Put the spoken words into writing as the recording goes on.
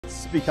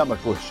become a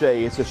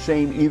cliche. It's a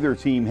shame either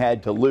team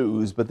had to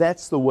lose, but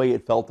that's the way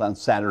it felt on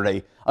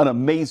Saturday. An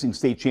amazing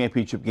state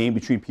championship game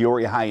between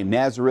Peoria High and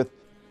Nazareth.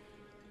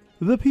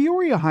 The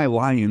Peoria High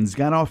Lions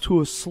got off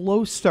to a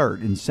slow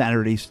start in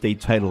Saturday's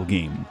state title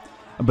game,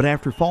 but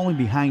after falling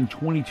behind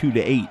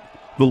 22-8,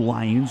 the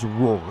Lions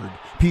roared.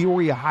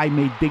 Peoria High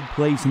made big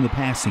plays in the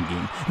passing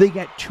game. They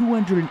got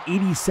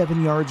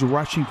 287 yards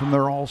rushing from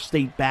their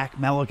all-state back,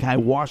 Malachi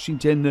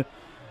Washington.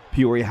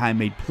 Peoria High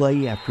made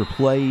play after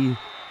play,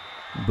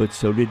 but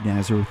so did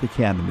Nazareth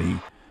Academy.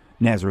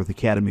 Nazareth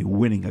Academy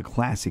winning a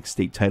classic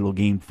state title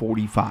game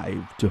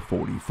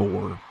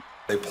 45-44.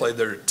 They played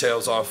their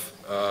tails off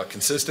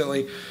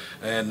consistently,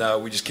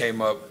 and we just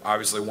came up,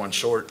 obviously, one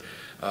short.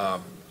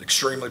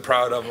 Extremely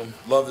proud of them.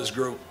 Love this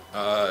group.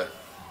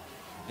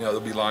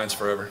 They'll be Lions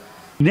forever.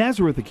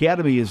 Nazareth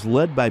Academy is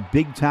led by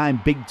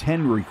big-time Big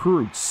Ten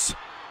recruits,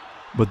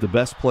 but the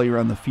best player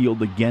on the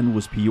field again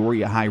was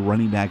Peoria High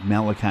running back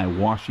Malachi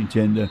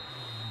Washington.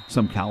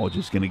 Some college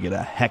is going to get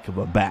a heck of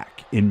a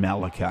back in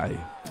Malachi.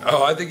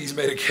 Oh, I think he's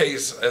made a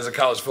case as a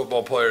college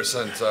football player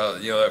since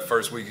that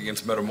first week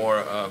against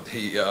Metamora.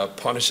 He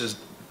punishes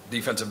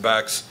defensive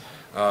backs.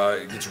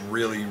 It gets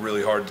really,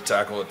 really hard to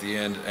tackle at the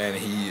end, and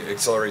he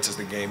accelerates as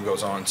the game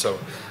goes on. So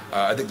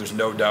I think there's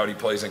no doubt he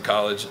plays in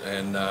college,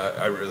 and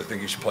I really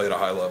think he should play at a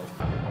high level.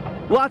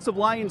 Lots of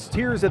Lions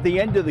tears at the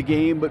end of the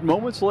game, but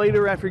moments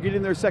later, after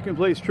getting their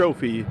second-place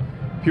trophy,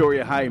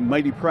 Peoria High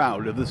mighty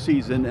proud of the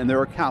season and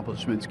their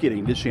accomplishments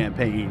getting to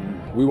Champaign.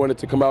 We wanted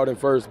to come out in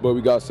first, but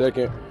we got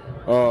second.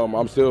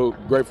 I'm still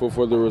grateful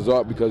for the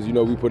result because,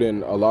 we put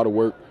in a lot of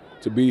work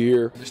to be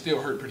here. It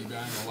still hurt pretty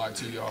bad, I ain't gonna lie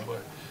to y'all,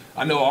 but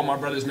I know all my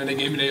brothers, man, they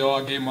gave me their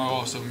all, I gave my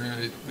all, so,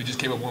 man, we just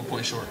came up 1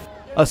 point short.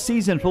 A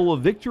season full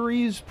of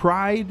victories,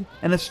 pride,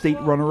 and a state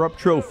runner-up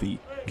trophy.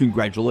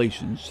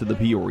 Congratulations to the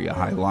Peoria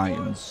High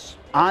Lions.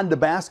 On to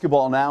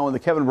basketball now, and the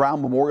Kevin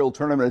Brown Memorial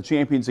Tournament of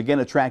Champions again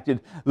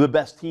attracted the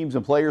best teams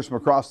and players from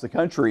across the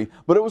country.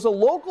 But it was a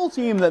local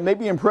team that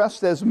maybe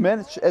impressed as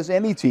much as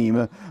any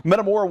team.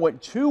 Metamora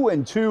went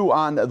 2-2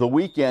 on the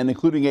weekend,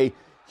 including a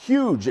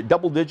huge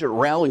double-digit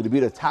rally to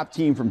beat a top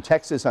team from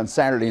Texas on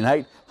Saturday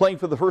night. Playing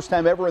for the first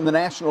time ever in the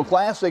National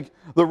Classic,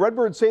 the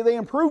Redbirds say they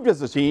improved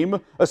as a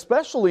team,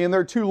 especially in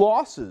their 2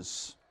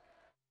 losses.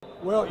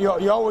 Well,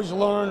 you always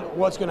learn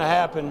what's going to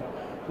happen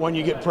when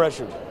you get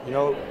pressured.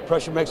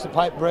 Pressure makes the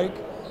pipe break.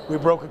 We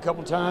broke a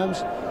couple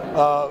times.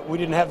 We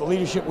didn't have the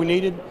leadership we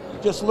needed.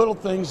 Just little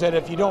things that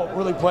if you don't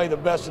really play the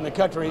best in the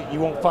country, you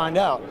won't find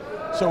out.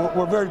 So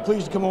we're very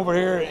pleased to come over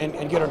here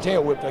and get our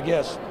tail whipped, I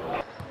guess.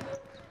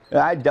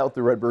 I doubt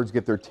the Redbirds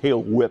get their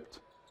tail whipped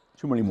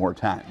too many more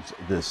times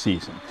this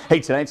season. Hey,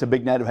 tonight's a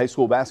big night of high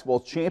school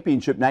basketball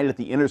championship night at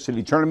the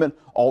Intercity Tournament.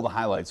 All the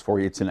highlights for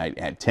you tonight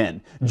at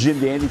 10. Jim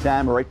Dandy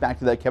time. Right back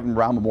to that Kevin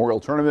Brown Memorial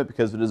Tournament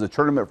because it is a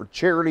tournament for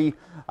charity,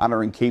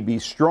 honoring KB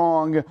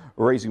Strong,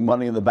 raising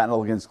money in the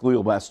battle against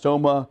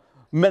glioblastoma.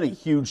 Many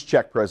huge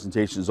check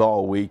presentations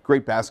all week.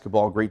 Great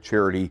basketball, great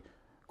charity,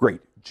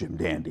 great Jim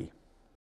Dandy.